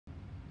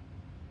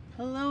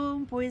Hello,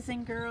 boys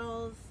and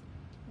girls.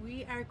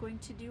 We are going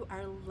to do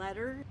our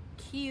letter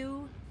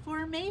Q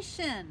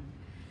formation.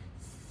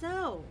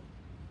 So,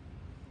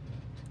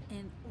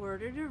 in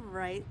order to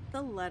write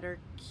the letter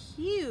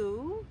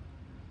Q,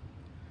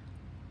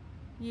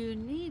 you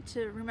need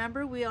to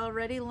remember we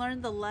already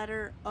learned the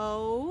letter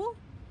O.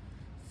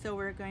 So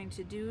we're going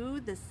to do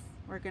this.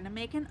 We're going to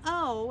make an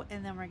O,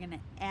 and then we're going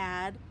to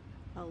add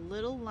a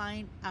little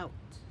line out,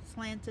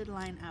 slanted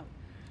line out.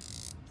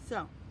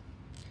 So,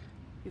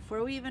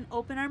 before we even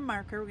open our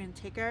marker, we're going to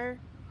take our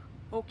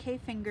OK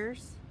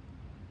fingers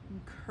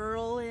and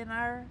curl in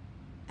our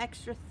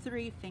extra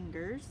 3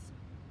 fingers.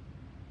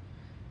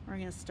 We're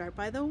going to start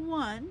by the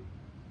 1.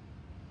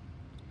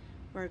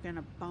 We're going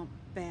to bump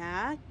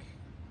back,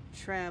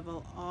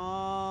 travel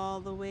all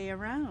the way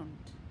around.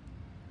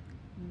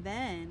 And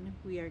then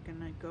we are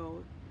going to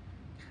go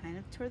kind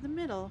of toward the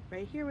middle,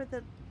 right here where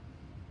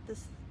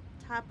this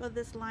top of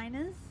this line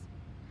is.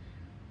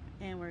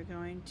 And we're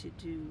going to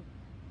do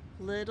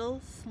little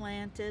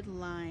slanted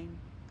line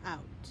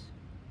out.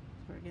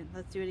 So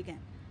let's do it again.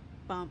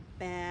 Bump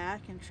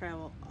back and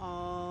travel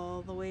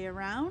all the way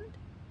around.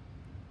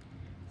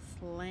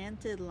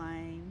 Slanted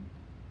line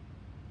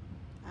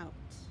out.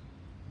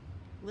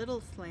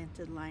 Little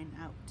slanted line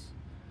out.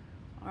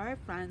 All right,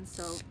 friends,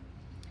 so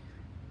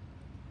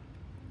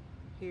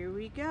here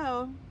we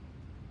go.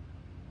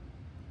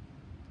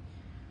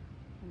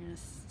 I'm going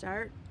to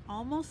start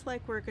almost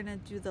like we're going to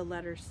do the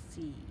letter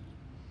C.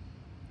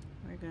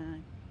 We're going to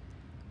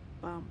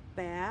bump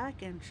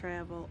back and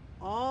travel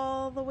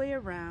all the way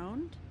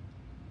around,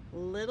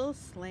 little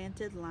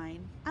slanted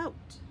line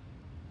out.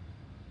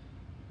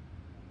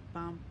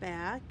 Bump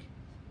back,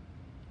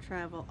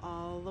 travel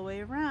all the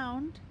way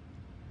around,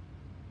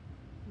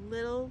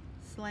 little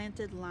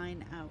slanted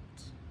line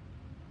out.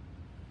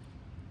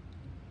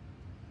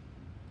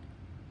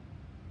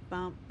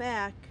 Bump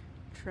back,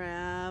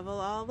 travel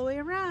all the way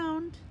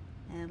around,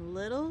 and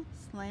little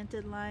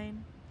slanted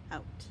line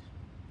out.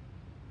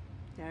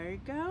 There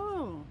you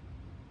go.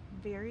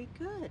 Very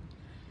good.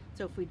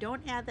 So if we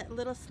don't add that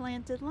little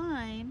slanted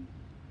line,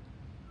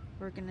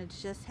 we're going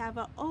to just have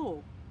a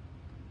O.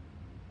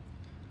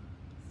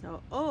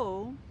 So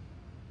O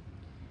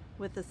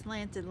with a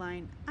slanted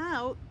line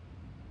out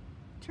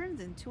turns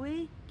into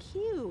a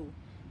Q.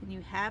 And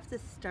you have to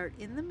start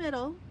in the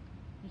middle.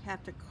 You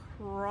have to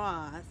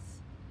cross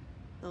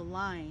the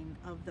line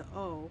of the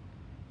O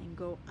and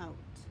go out.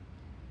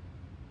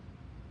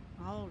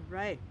 All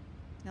right.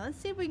 Now let's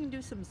see if we can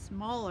do some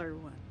smaller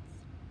ones.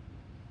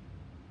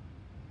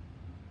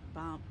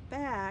 Bump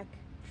back,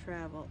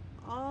 travel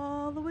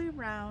all the way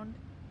around,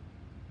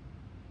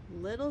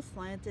 little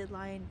slanted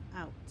line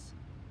out.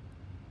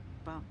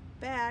 Bump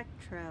back,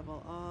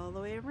 travel all the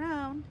way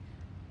around,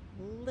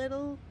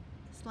 little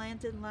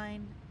slanted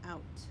line out.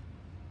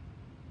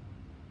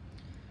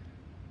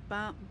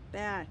 Bump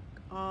back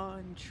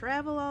and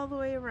travel all the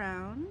way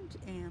around,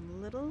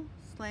 and little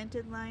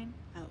slanted line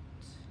out.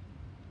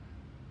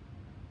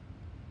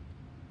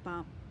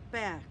 Bump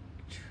back,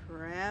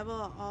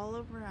 travel all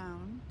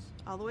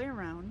the way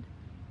around,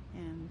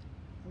 and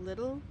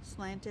little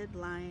slanted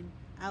line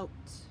out.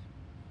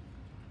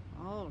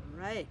 All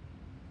right,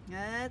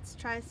 let's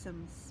try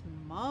some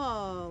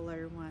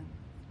smaller ones.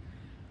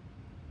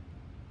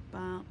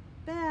 Bump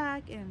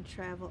back and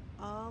travel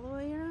all the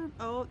way around.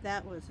 Oh,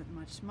 that wasn't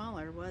much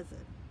smaller, was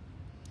it?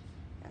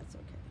 That's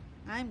okay.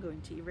 I'm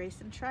going to erase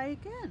and try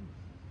again.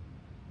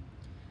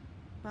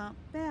 Bump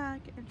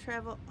back and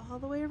travel all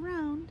the way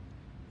around,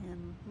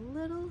 and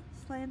little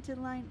slanted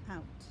line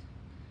out.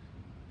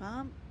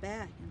 Bump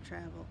back and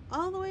travel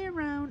all the way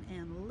around,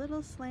 and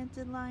little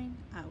slanted line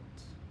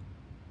out.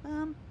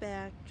 Bump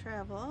back,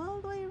 travel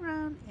all the way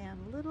around,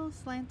 and little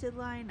slanted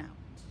line out.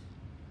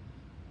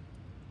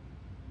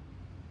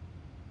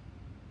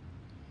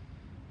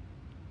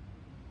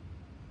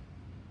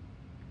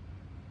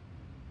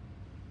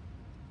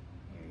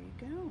 There you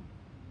go.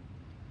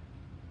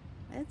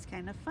 That's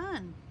kind of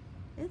fun.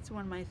 It's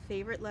one of my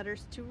favorite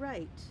letters to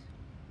write.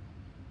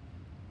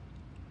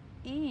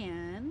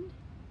 And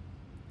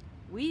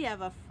we have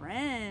a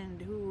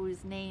friend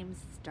whose name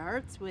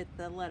starts with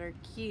the letter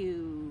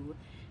Q,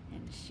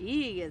 and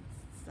she's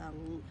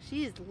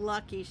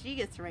lucky. She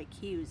gets to write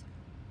Q's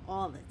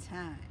all the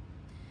time.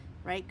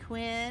 Right,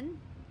 Quinn?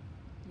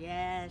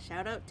 Yeah,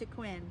 shout out to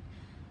Quinn.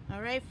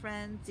 All right,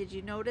 friends, did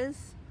you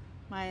notice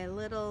my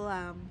little,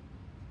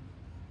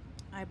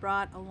 I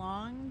brought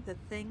along the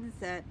things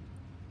that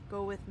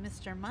go with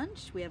Mr.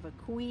 Munch. We have a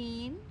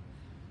queen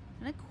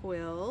and a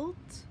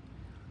quilt,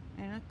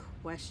 and a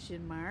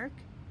question mark,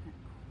 a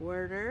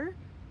quarter,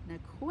 and a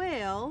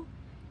quail,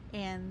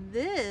 and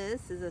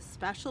this is a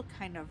special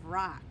kind of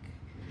rock.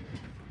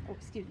 Oh,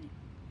 excuse me.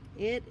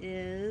 It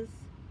is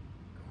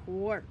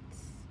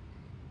quartz.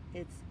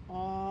 It's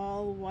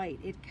all white.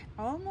 It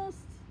almost,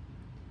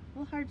 a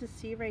little hard to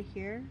see right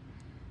here,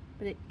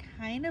 but it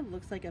kind of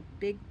looks like a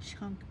big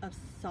chunk of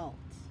salt.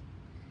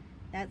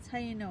 That's how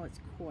you know it's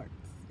quartz.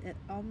 It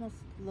almost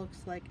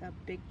looks like a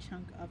big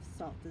chunk of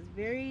salt. It's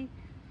very,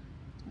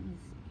 let me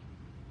see.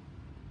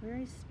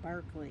 Very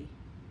sparkly.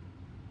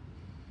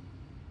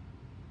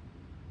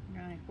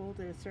 When I hold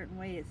it a certain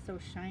way, it's so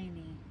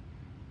shiny.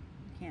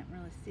 You can't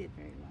really see it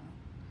very well.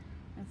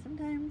 And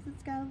sometimes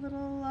it's got a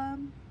little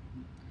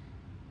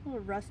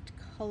rust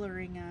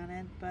coloring on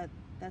it, but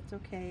that's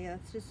okay.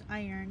 That's just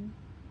iron.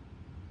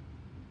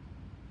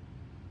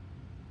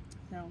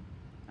 So,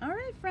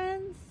 alright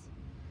friends.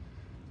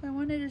 So I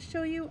wanted to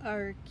show you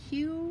our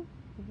Q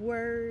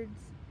words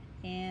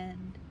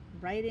and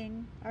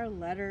writing our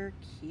letter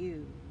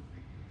Q.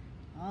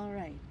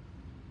 Alright.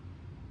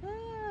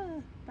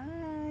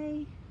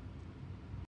 Bye.